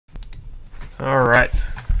All right.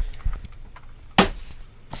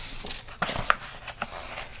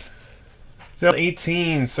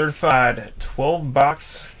 '18 certified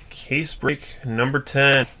 12-box case break number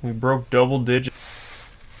 10. We broke double digits.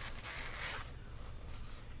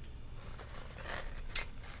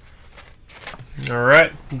 All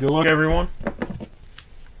right. Good luck, everyone.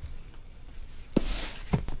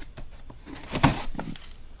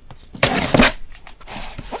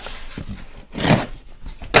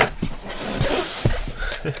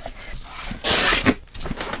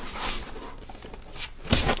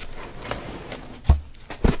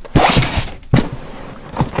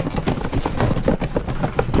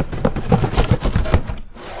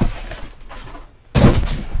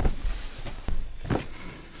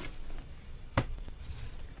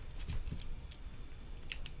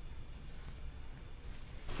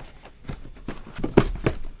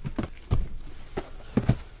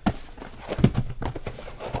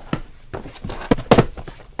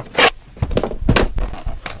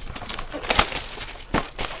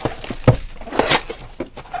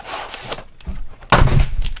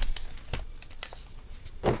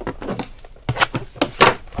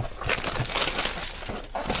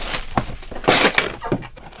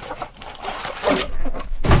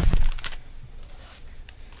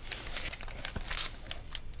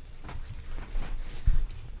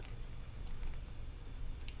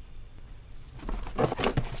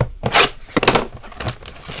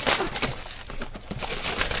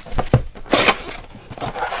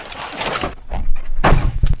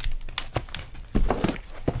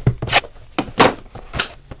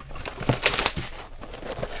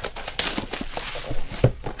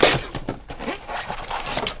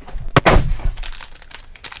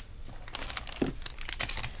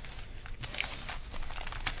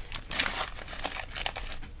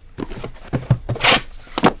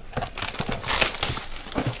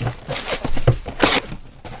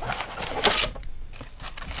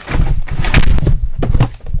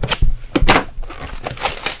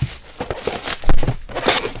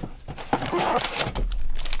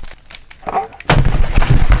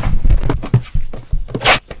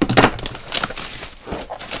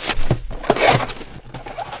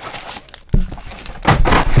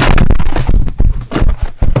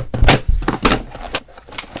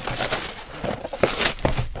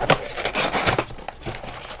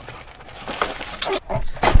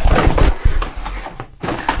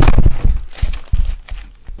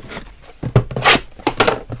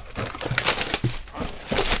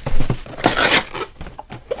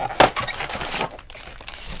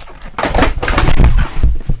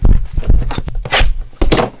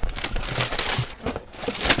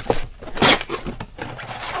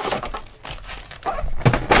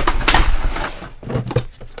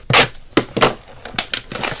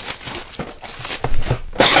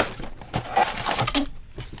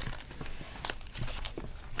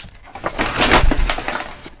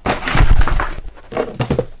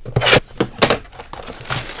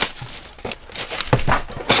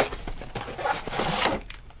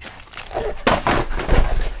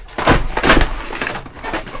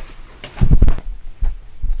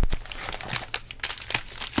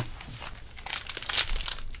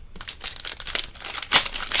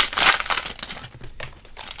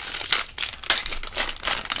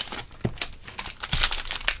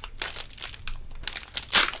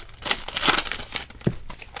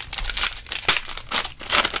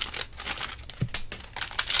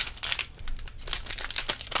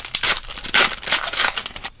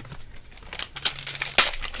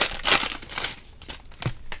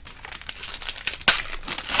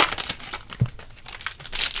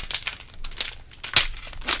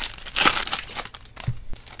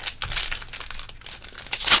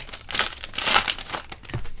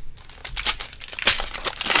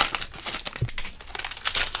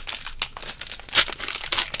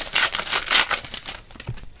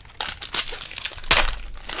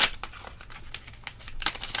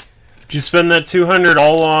 Did you spend that 200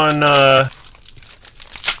 all on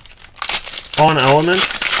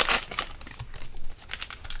elements?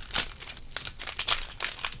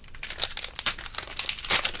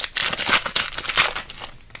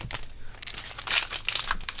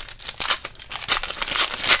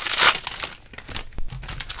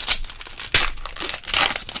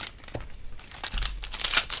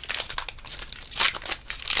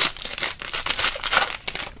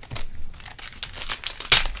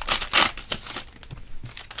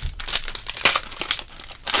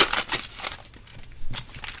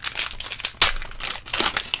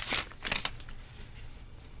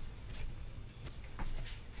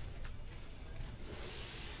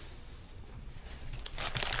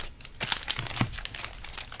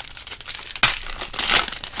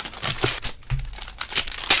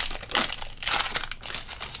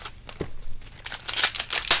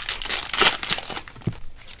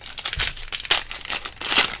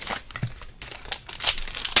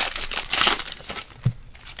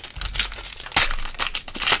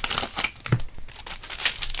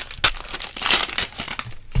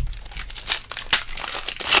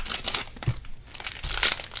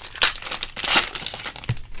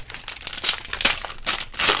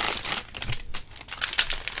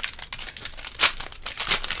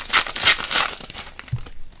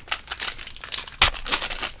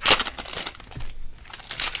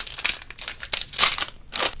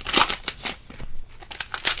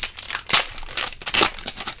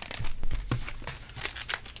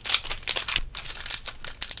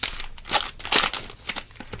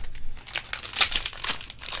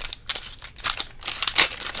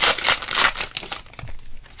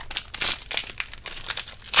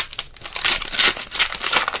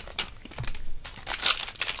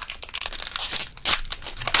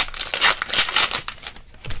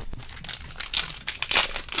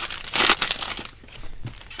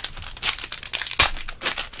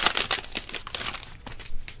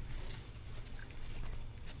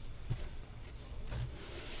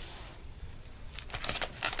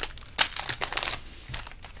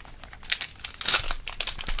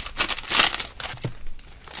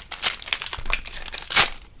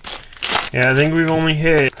 Yeah, I think we've only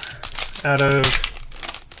hit, out of,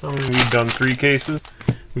 how many we've done, 3 cases?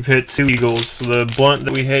 We've hit 2 Eagles. So the Blunt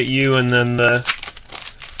that we hit you, and then the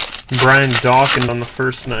Brian Dawkins on the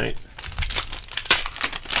first night.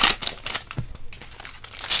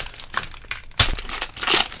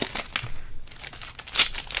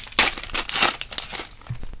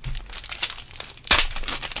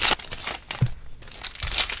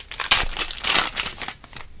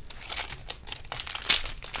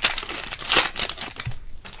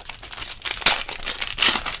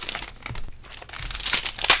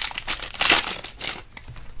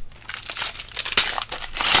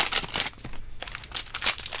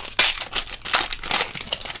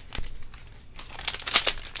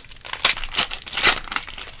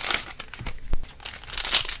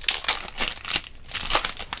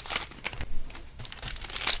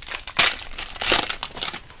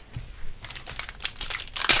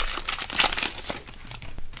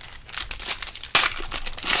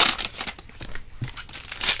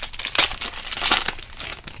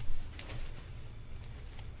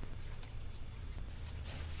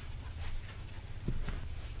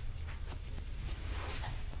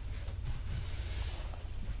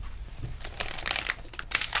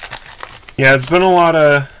 Yeah, it's been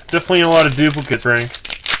definitely a lot of duplicates, Frank.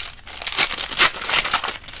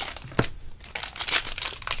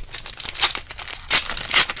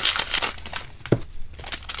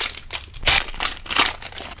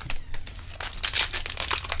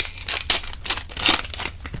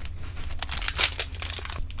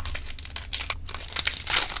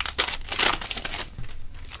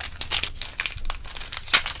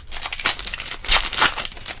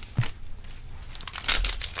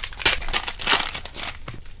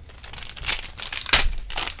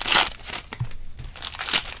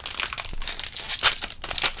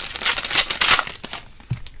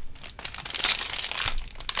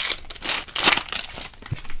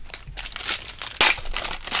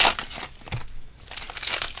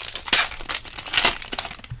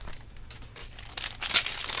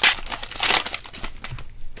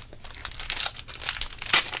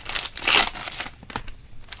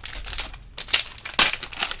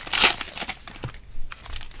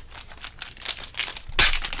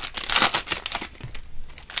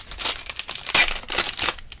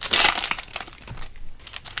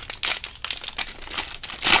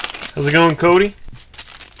 How's it going, Cody?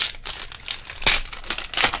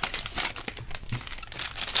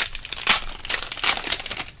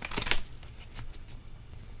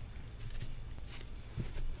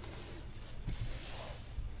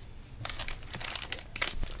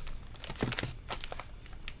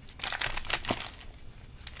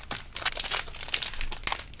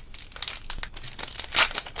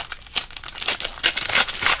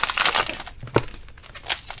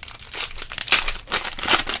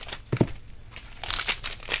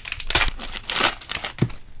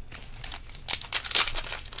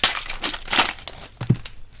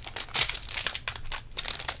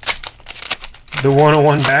 The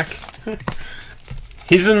 101 back.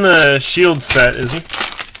 He's in the Shield set, is he?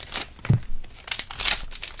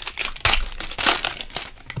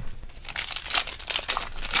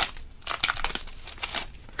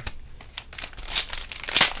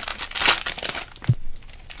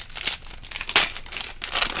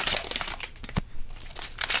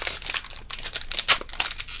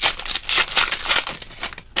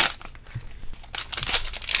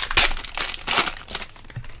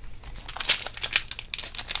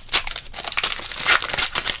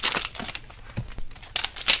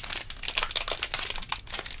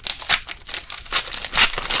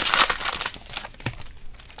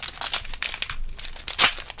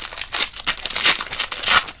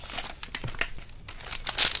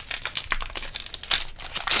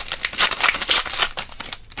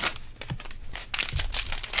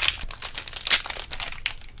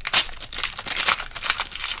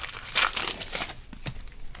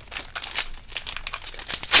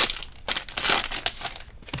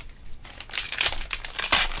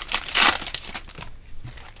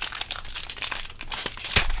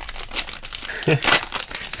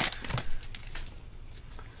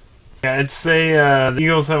 Yeah, I'd say the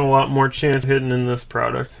Eagles have a lot more chance of hitting in this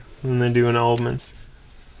product than they do in Elements.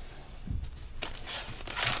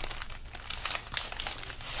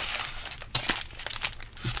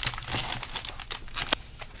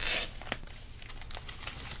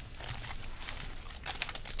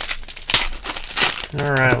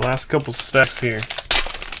 Alright, last couple stacks here.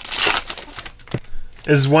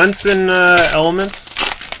 Is Wentz in Elements?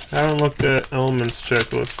 I haven't looked at Elements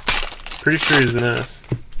checklist. Pretty sure he's in S.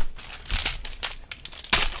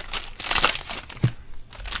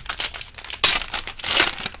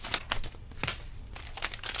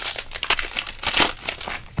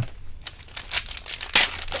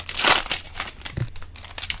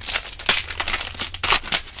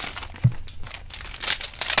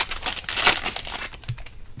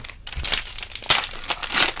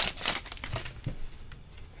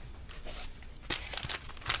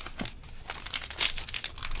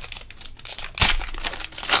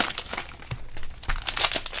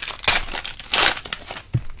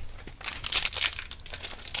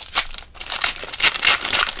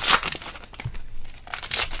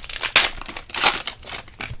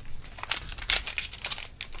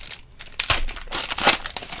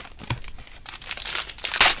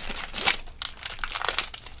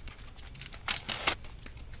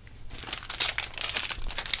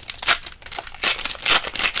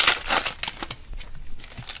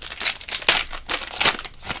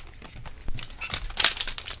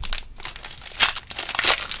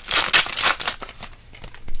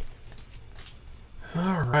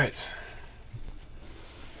 All right.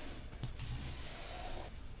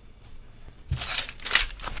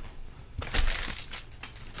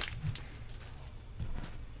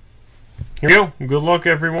 Here we go. Good luck,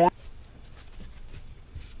 everyone.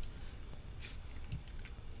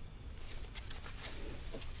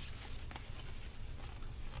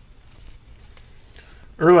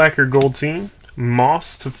 Urlacher Gold Team.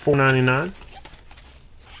 Moss to 499.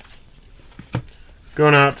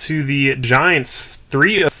 Going out to the Giants.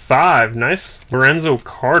 3 of 5. Nice. Lorenzo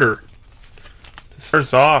Carter.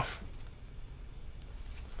 Starts off.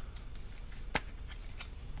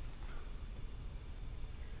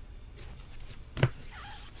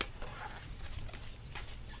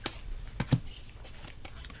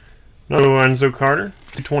 Another Lorenzo Carter,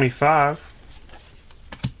 225.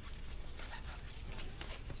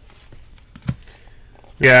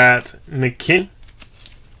 We got McKinney,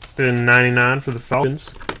 to 99 for the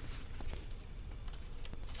Falcons.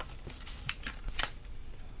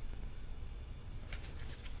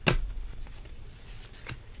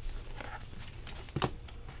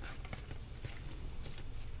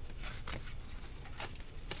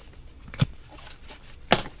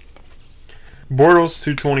 Bortles,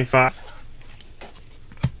 225.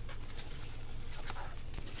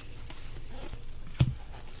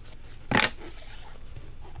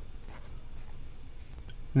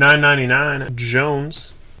 $9.99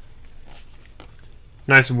 Jones.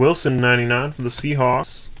 Nice Wilson 99 for the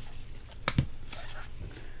Seahawks.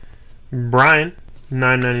 Brian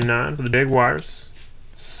 $9.99 for the Jaguars.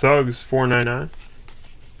 Suggs $4.99.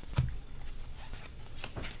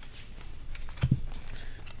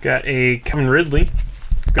 Got a Kevin Ridley,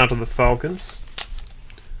 gone to the Falcons.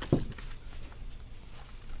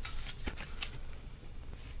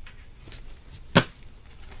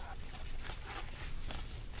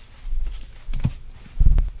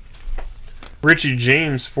 Richie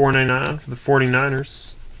James, $4.99 for the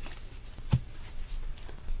 49ers.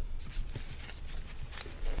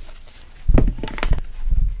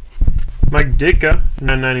 Mike Ditka,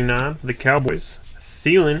 $9.99 for the Cowboys.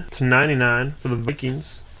 Thielen to 99 for the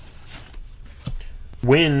Vikings.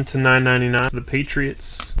 Wynn to 9.99 for the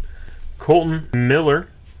Patriots. Colton Miller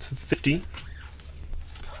to 50.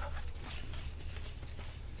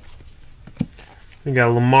 We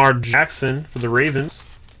got Lamar Jackson for the Ravens.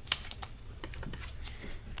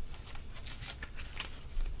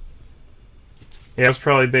 Yeah, it was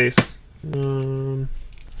probably base. Yeah,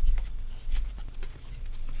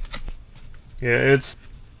 it's,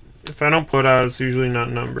 if I don't put out, it's usually not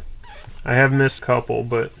numbered. I have missed a couple,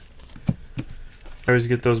 but I always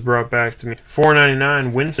get those brought back to me.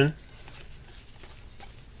 $4.99 Winston.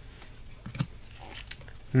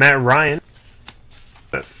 Matt Ryan.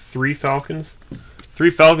 That 3 Falcons.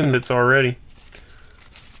 3 Falcons it's already.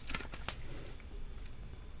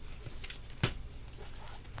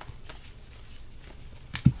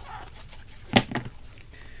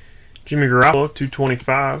 Jimmy Garoppolo,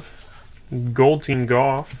 225. Gold Team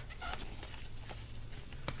Golf.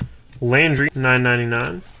 Landry,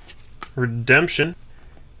 $9.99. Redemption.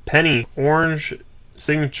 Penny, Orange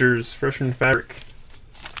Signatures, Freshman Fabric.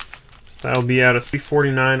 So that'll be out of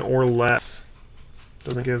 $349 or less.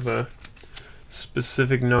 Doesn't give a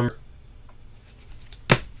specific number.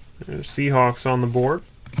 There's Seahawks on the board.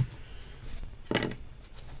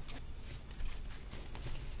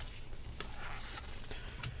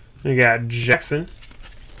 We got Jackson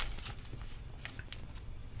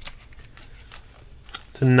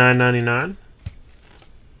to $9.99.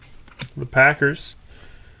 The Packers.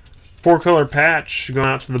 4-color patch going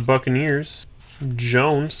out to the Buccaneers.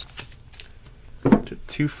 Jones to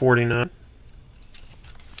 $249.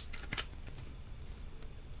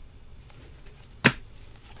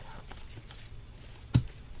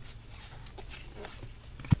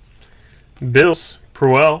 Bills.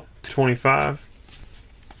 Proel to 25.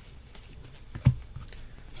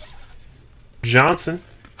 Johnson.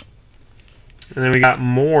 And then we got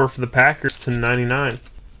Moore for the Packers to 99.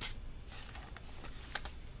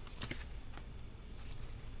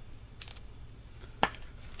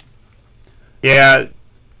 Yeah,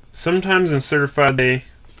 sometimes in certified they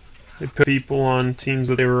put people on teams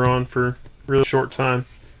that they were on for a really short time.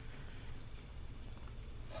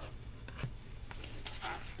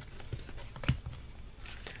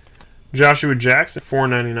 Joshua Jackson,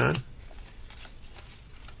 $4.99.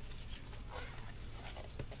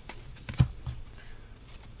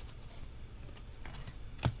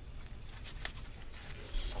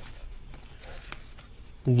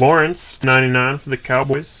 Lawrence, 99 for the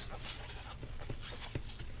Cowboys.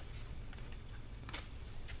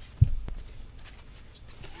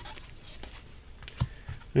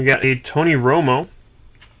 We got a Tony Romo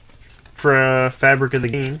for fabric of the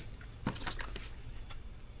game.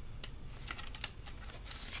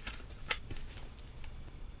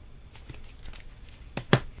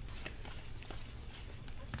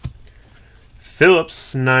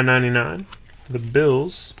 Phillips, $9.99 for the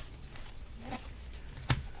Bills.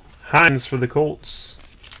 Hines for the Colts.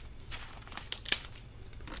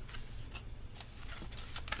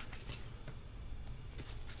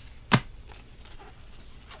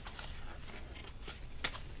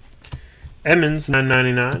 Emmons,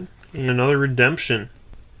 $9.99, and another redemption.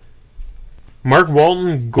 Mark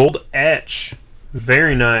Walton, gold etch.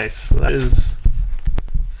 Very nice. That is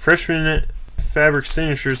freshman fabric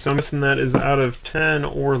signature, so I'm guessing that is out of 10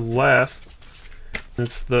 or less.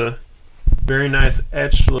 It's the very nice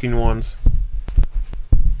etched looking ones.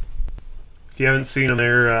 If you haven't seen them,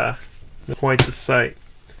 they're quite the sight.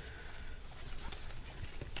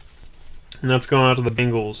 And that's going out to the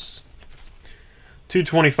Bengals.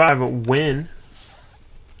 225 win.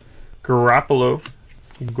 Garoppolo,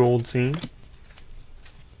 gold team.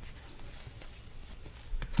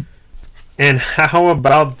 And how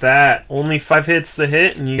about that? Only 5 hits to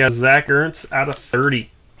hit, and you got Zach Ertz out of 30.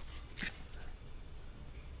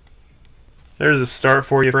 There's a start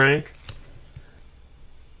for you, Frank.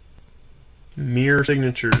 Mirror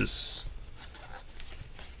signatures.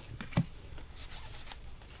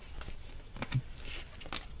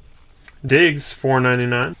 Diggs,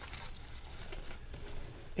 $4.99.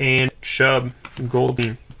 And Chubb, gold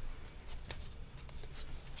team.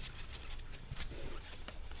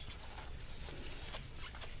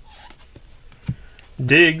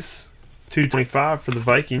 Diggs, $2.25 for the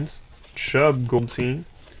Vikings. Chubb, gold team.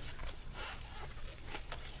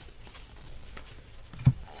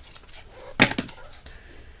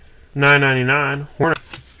 $9.99 Horner.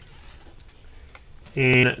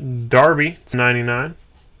 And Darby, it's $99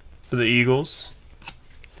 for the Eagles.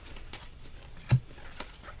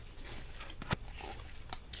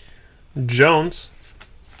 Jones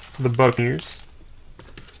for the Buccaneers.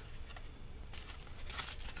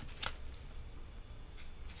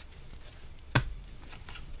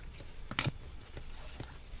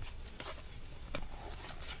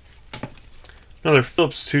 Another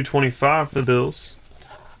Phillips, $2.25 for the Bills.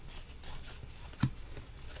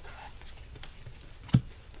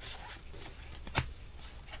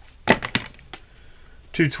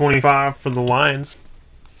 $2.25 for the Lions.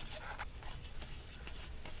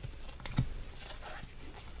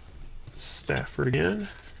 Stafford again.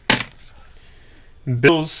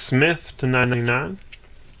 Bills Smith to $9.99.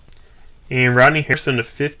 And Rodney Harrison to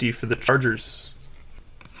 $50 for the Chargers.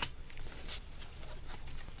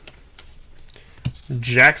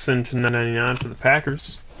 Jackson to $9.99 for the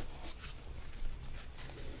Packers.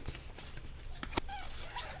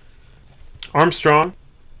 Armstrong,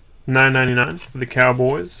 $9.99 for the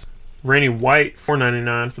Cowboys. Randy White,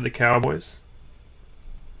 $4.99 for the Cowboys.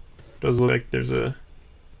 Does look like there's a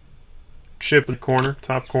chip in the corner,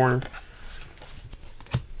 top corner.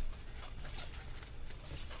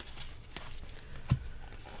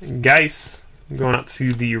 Geis going out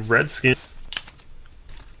to the Redskins.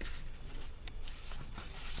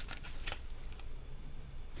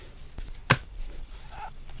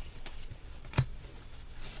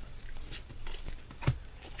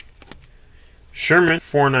 Sherman,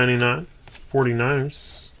 $4.99,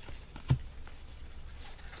 49ers.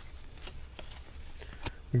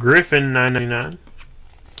 Griffin, $9.99.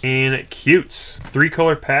 And Cutes,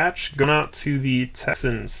 3-color patch going out to the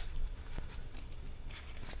Texans.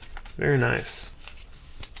 Very nice.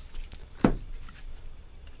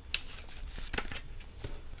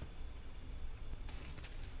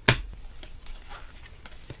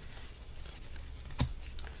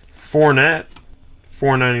 Fournette,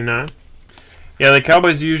 $4.99. Yeah, the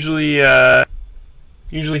Cowboys usually hit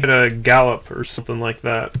a Gallup or something like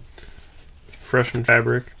that. Freshman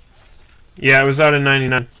fabric. Yeah, it was out in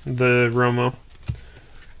 '99. The Romo.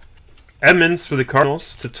 Edmonds for the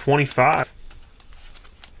Cardinals to 25.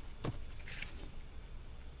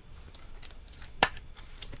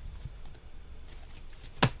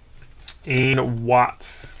 And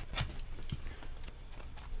Watts.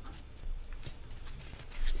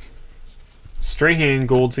 Strahan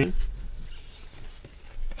gold team.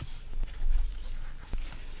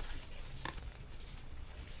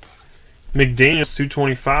 McDaniels,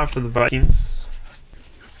 $2.25 for the Vikings.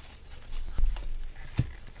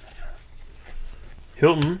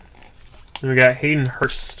 Hilton. And we got Hayden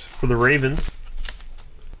Hurst for the Ravens.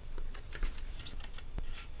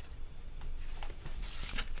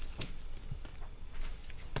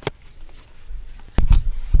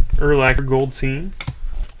 Urlacher gold team.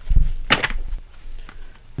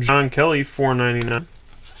 John Kelly, $4.99.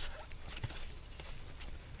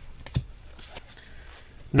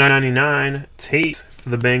 $9.99 Tate for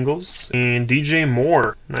the Bengals, and DJ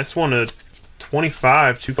Moore. Nice one, a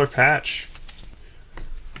 25 two-color patch.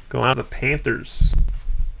 Going out to the Panthers.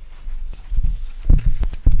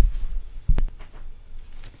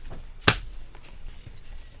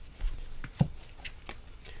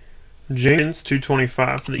 Jenkins,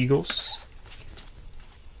 225 for the Eagles.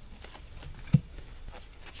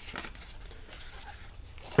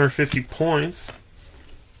 For 50 points.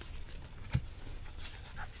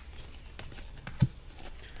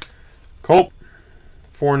 Colt,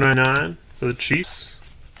 499 for the Chiefs.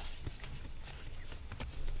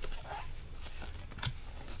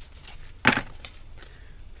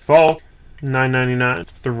 Falk, 999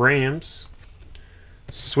 for the Rams.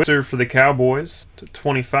 Switzer for the Cowboys to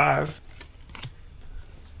 25.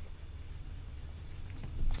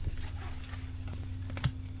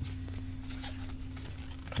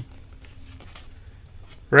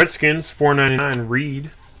 Redskins, 499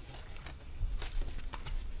 Reed.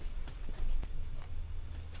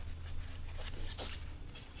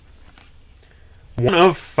 One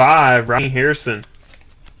of 5, Ronnie Harrison.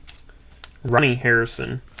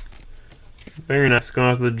 Very nice, going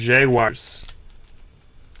out to the Jaguars.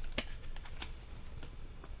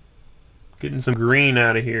 Getting some green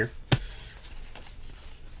out of here.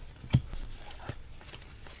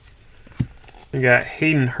 We got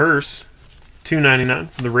Hayden Hurst, $2.99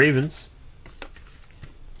 for the Ravens.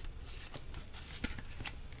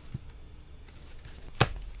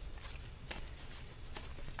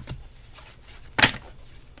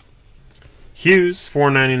 Hughes,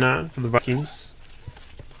 $4.99 for the Vikings.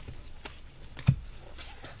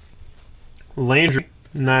 Landry,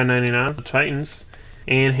 $9.99 for the Titans.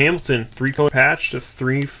 And Hamilton, 3-color patch to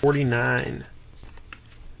 $3.49.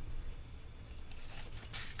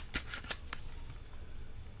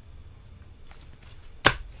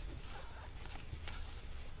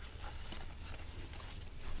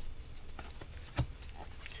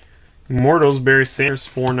 Immortals, Barry Sanders,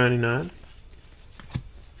 $4.99.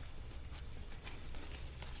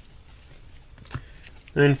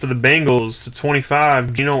 And for the Bengals, to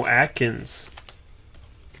 25, Geno Atkins.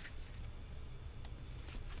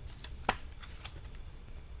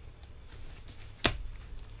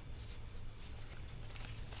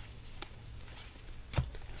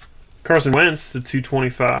 Carson Wentz to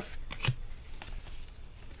 225.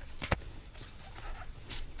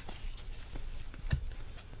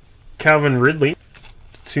 Calvin Ridley,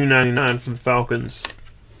 $2.99 for the Falcons.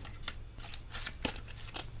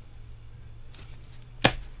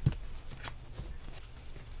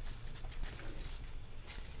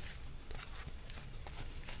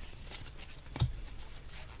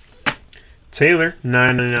 Taylor,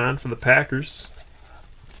 $9.99 for the Packers.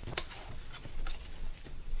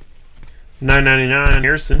 $9.99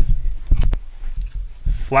 Harrison.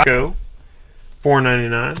 Flacco,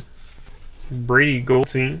 $4.99. Brady Gold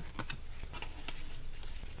Team.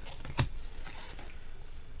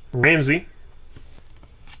 Ramsey.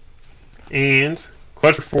 And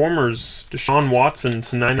Clutch Performers, Deshaun Watson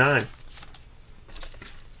to 99.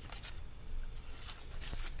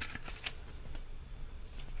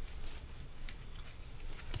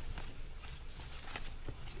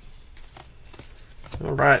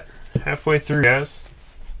 All right, halfway through, guys.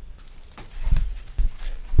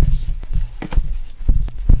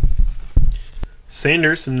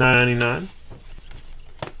 Sanders, $9.99.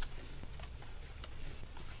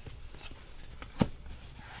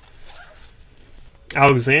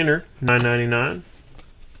 Alexander, $9.99.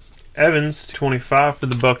 Evans, $2.25 for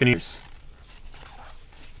the Buccaneers.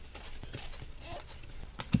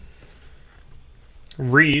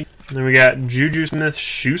 Reed. Then we got Juju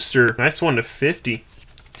Smith-Schuster. Nice one to 50.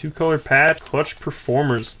 2-color patch. Clutch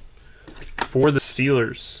Performers for the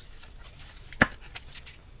Steelers.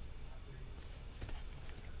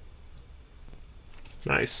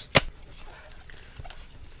 Nice.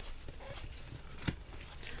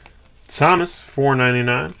 Thomas,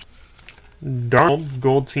 $4.99. Darnold,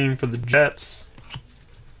 Gold Team for the Jets.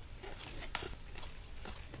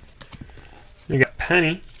 You got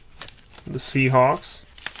Penny, the Seahawks.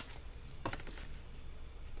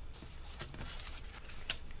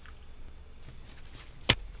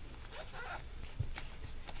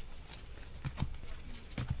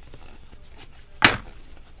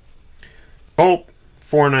 Pope,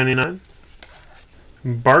 $4.99.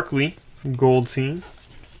 Barkley, Gold Team.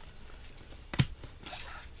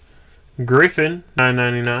 Griffin,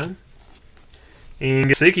 $9.99. And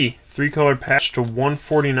Gesicki, 3-color patch to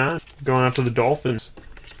 $149, going out to the Dolphins.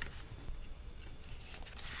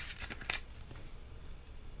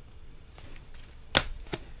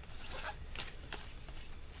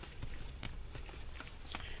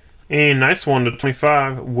 A nice one to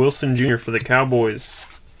 25, Wilson Jr. for the Cowboys.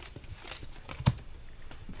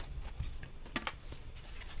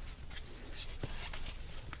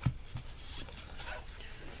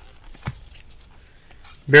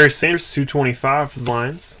 Barry Sanders, 225 for the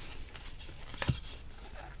Lions.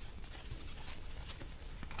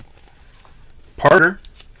 Parker,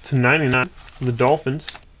 to 99 for the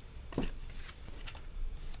Dolphins.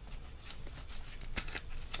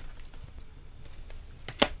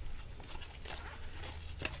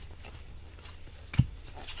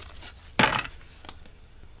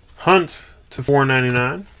 Hunt, to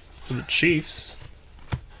 499 for the Chiefs.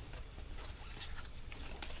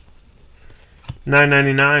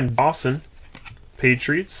 999 Dawson,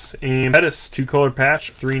 Patriots, and Pettis, 2-color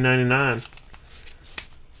patch, 399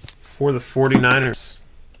 for the 49ers.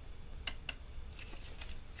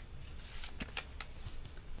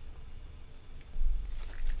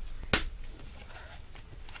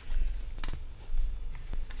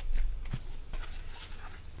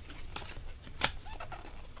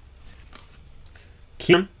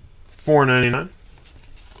 Kim, 499.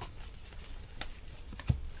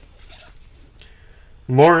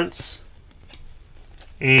 Lawrence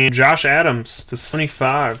and Josh Adams to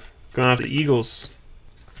 75, going out to the Eagles.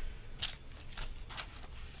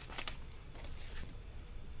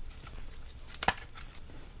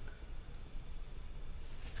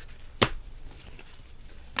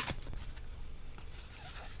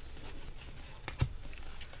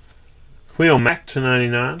 Cleo Mack to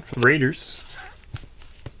 99 for the Raiders.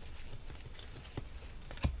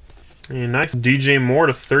 And nice DJ Moore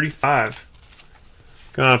to 35.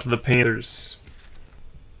 Going out to the Panthers.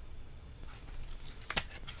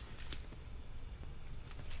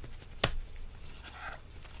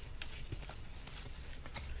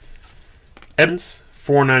 Evans,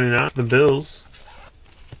 499 for the Bills.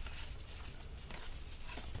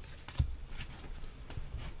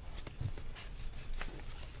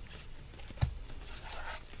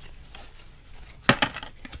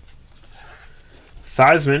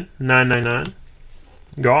 Theismann, 999.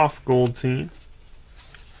 Goff, gold team.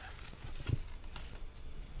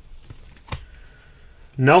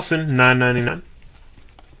 Nelson, 999.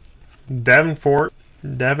 Davenport,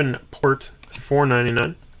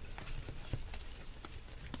 499.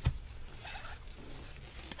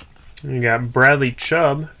 And you got Bradley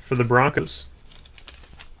Chubb for the Broncos.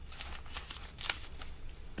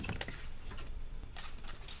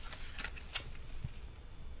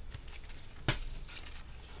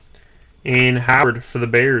 And Howard for the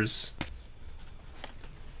Bears.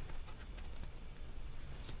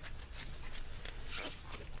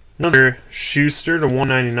 Another Schuster to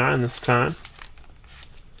 199 this time.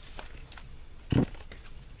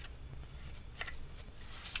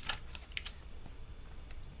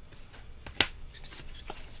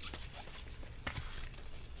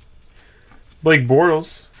 Blake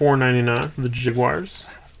Bortles, 499 for the Jaguars.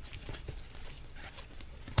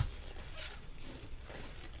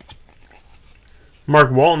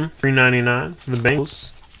 Mark Walton, 399 for the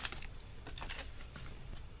Bengals.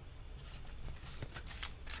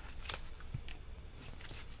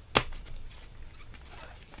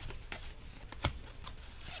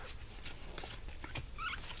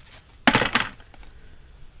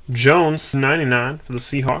 Jones, 99 for the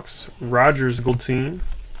Seahawks. Rodgers, gold team.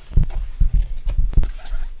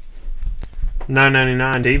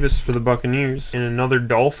 999 Davis for the Buccaneers. And another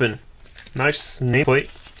Dolphin. Nice nameplate.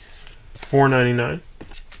 499.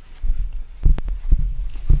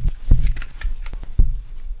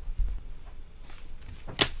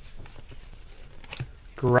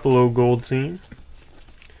 Garoppolo, gold team.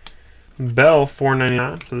 Bell,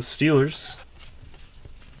 499 for the Steelers.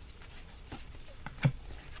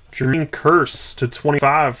 Jermaine Kearse to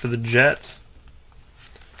 25 for the Jets.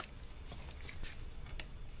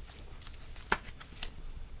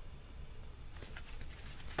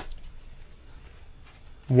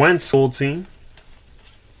 Wentz, gold team.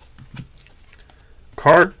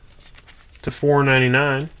 Card to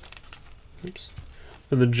 499. Oops.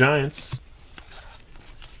 For the Giants.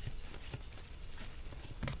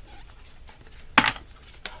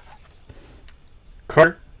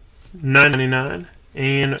 Card, 999.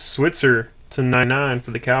 And Switzer to 99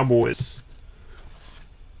 for the Cowboys.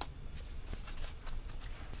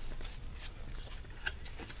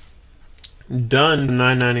 Dunn,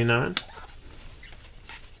 999.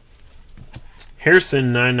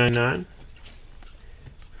 Harrison, 999.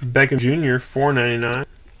 Beckham Jr., 499.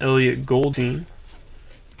 Elliott, gold team.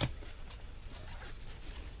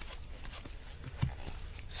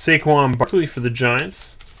 Saquon Barkley for the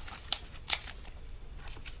Giants.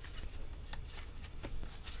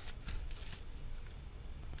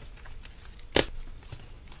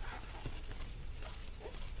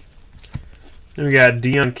 Then we got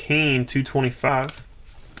Deion Kane, 225.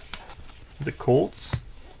 The Colts.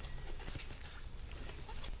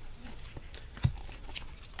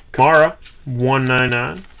 Kamara,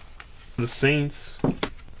 199. The Saints.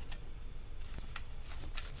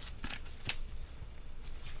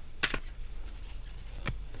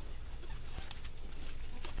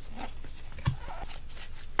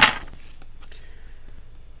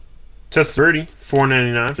 Testaverde,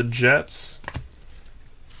 499. The Jets.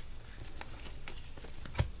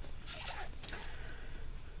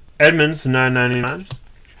 Edmonds, 999.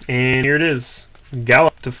 And here it is.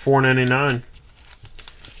 Gallup to 499.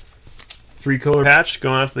 3-color patch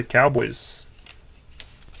going out to the Cowboys.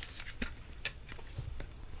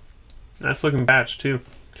 Nice looking patch too.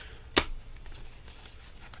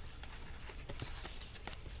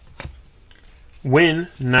 Win,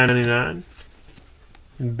 999.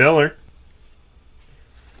 Beller,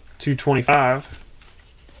 225.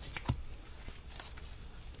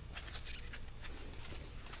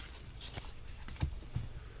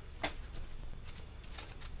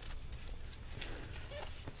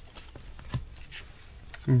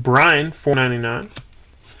 Brian, 499.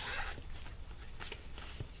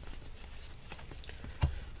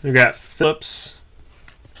 We got Phillips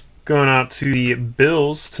going out to the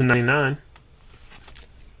Bills to 99.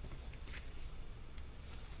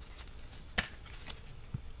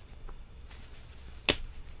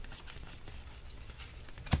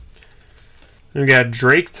 We got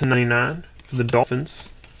Drake to 99 for the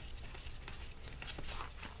Dolphins.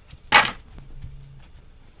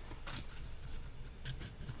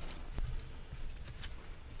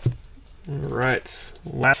 Alright,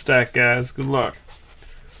 last stack, guys. Good luck.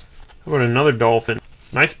 How about another Dolphin?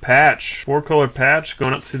 Nice patch. 4-color patch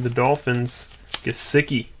going up to the Dolphins.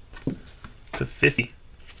 Gesicki to 50.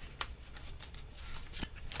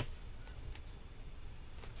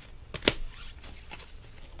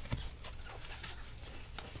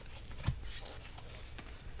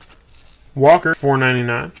 Walker,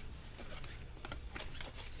 499.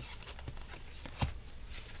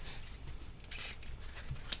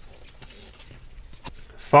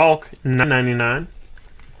 Falk, 999.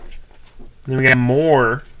 Then we got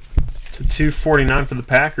Moore to 249 for the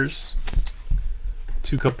Packers.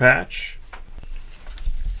 2-color patch.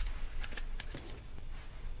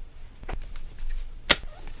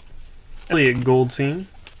 Elliott Gold Team.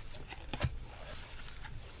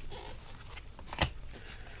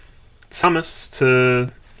 Thomas to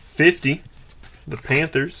 50, the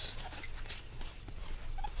Panthers.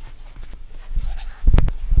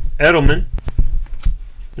 Edelman.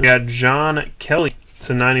 We got John Kelly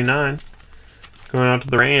to 99, going out to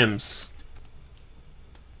the Rams.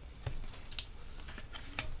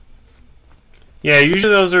 Yeah,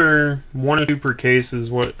 usually those are 1 or 2 per case is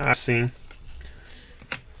what I've seen.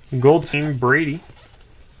 Gold Team, Brady.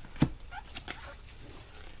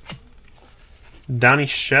 Donnie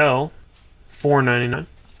Shell, 499.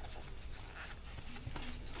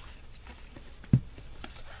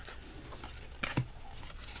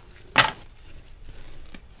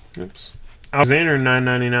 Oops. Alexander,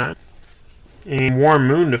 999. And Warren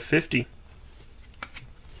Moon to 50.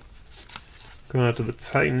 Going out to the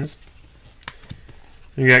Titans.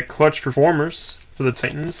 You got Clutch Performers for the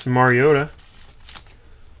Titans. Mariota,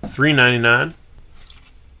 399.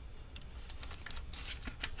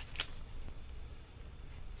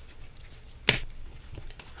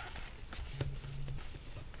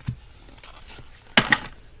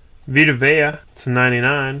 Vita Vea to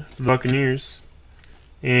 99 for the Buccaneers.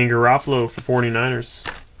 And Garoppolo for 49ers.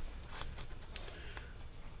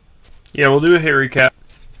 Yeah, we'll do a hit recap.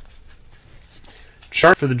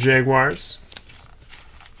 Chart for the Jaguars.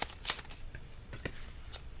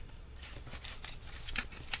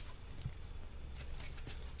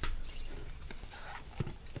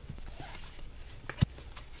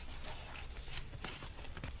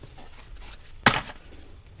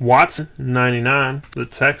 Watson, 99, the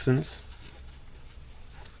Texans.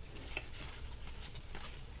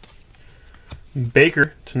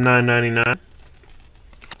 Baker to 999.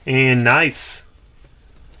 And nice.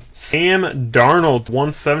 Sam Darnold,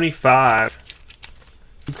 175.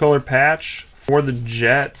 2-color patch for the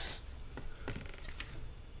Jets.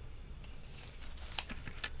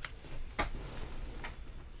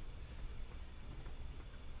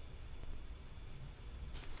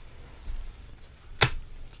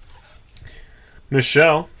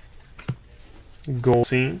 Michelle, Gold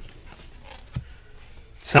Team.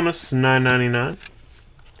 Thomas, 999.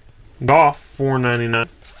 Goff, 499.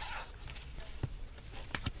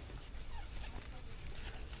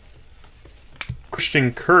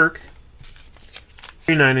 Christian Kirk,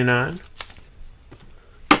 399.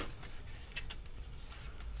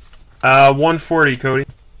 140, Cody.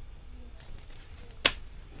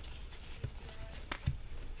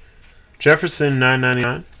 Jefferson,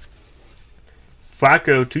 999.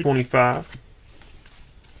 Flacco, 225.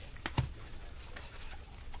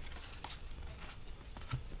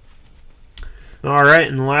 All right,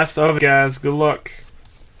 and the last of it, guys. Good luck.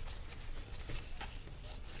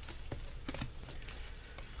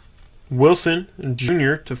 Wilson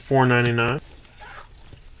Jr. to 499.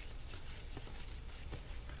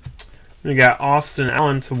 We got Austin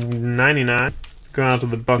Allen to 99, going out to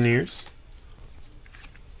the Buccaneers.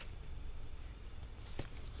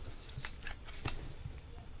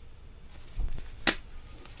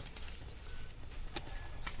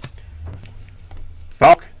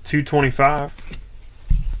 Falk 225.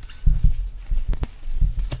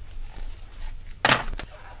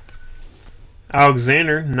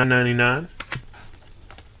 Alexander 999.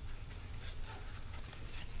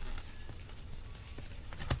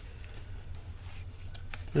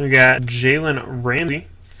 We got Jalen Ramsey,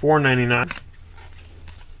 499.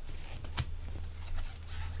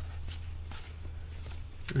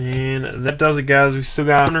 And that does it, guys. We still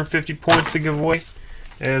got 150 points to give away,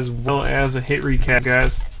 as well as a hit recap,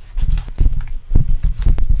 guys.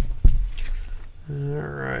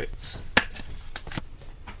 Alright.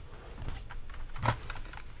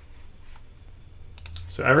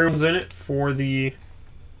 So everyone's in it for the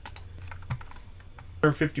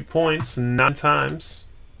 150 points 9 times.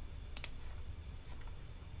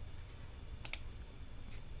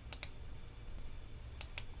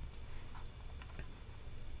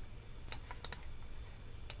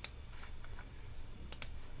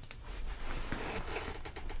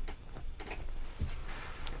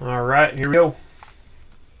 All right, here we go.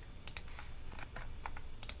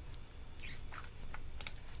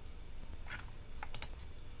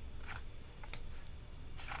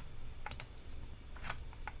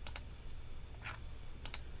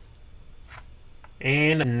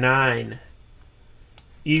 And 9.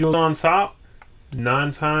 Eagles on top,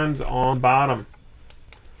 9 times on bottom.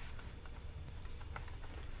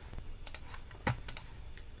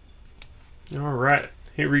 All right,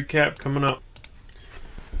 hit recap coming up.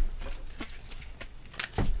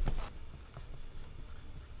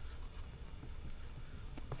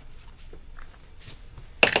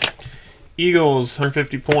 Eagles,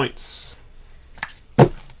 150 points.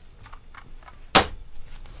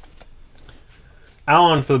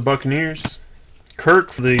 Allen for the Buccaneers.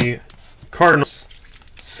 Kirk for the Cardinals.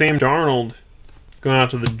 Sam Darnold going out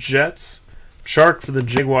to the Jets. Shark for the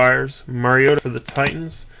Jaguars. Mariota for the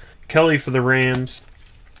Titans. Kelly for the Rams.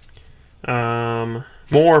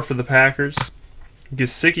 Moore for the Packers.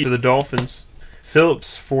 Gesicki for the Dolphins.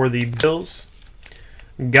 Phillips for the Bills.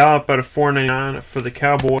 Gallup out of 499 for the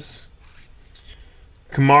Cowboys.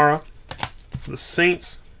 Kamara for the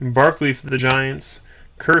Saints. Barkley for the Giants.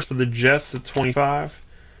 Curse for the Jets at 25.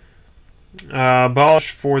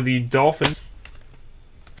 Balish for the Dolphins.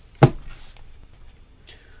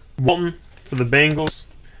 Walton for the Bengals.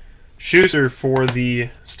 Schuster for the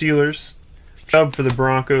Steelers. Chubb for the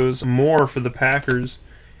Broncos. Moore for the Packers.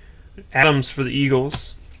 Adams for the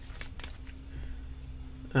Eagles.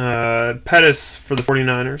 Pettis for the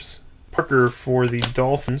 49ers. Parker for the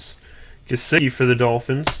Dolphins. Gesicki for the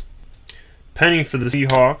Dolphins. Penny for the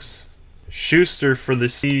Seahawks. Schuster for the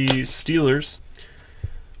Steelers.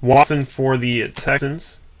 Watson for the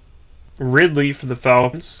Texans. Ridley for the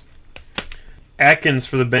Falcons. Atkins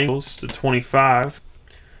for the Bengals to 25.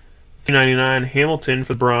 $3.99 Hamilton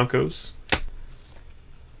for the Broncos.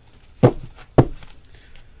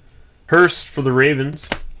 Hurst for the Ravens.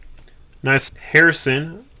 Nice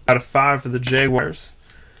Harrison out of 5 for the Jaguars.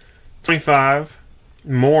 25.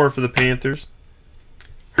 Moore for the Panthers.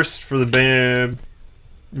 Hurst for the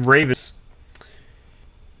Ravens.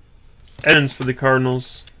 Evans for the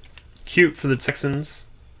Cardinals. Cute for the Texans.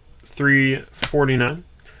 $3.49.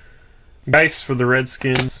 Geis for the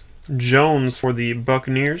Redskins. Jones for the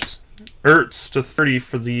Buccaneers. Ertz to 30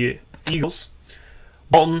 for the Eagles.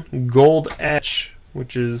 Walton Gold Etch,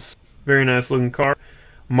 which is a very nice looking card.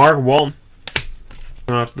 Mark Walton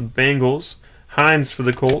for the Bengals. Hines for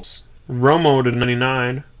the Colts. Romo to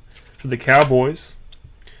 99 for the Cowboys.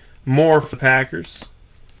 Moore for the Packers.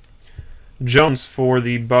 Jones for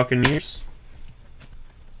the Buccaneers.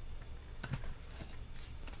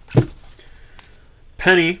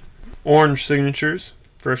 Penny, orange signatures,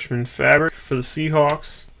 freshman fabric for the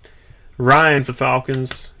Seahawks. Ryan for the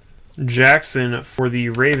Falcons. Jackson for the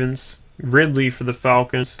Ravens. Ridley for the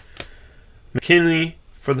Falcons. McKinley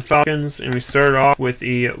for the Falcons. And we started off with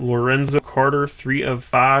a Lorenzo Carter, 3 of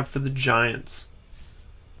 5 for the Giants.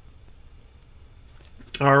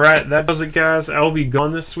 Alright, that does it, guys. I'll be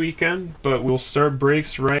gone this weekend, but we'll start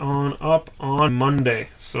breaks right on up on Monday.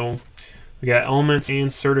 So we got Elements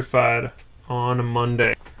and Certified on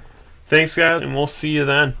Monday. Thanks, guys, and we'll see you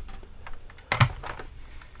then.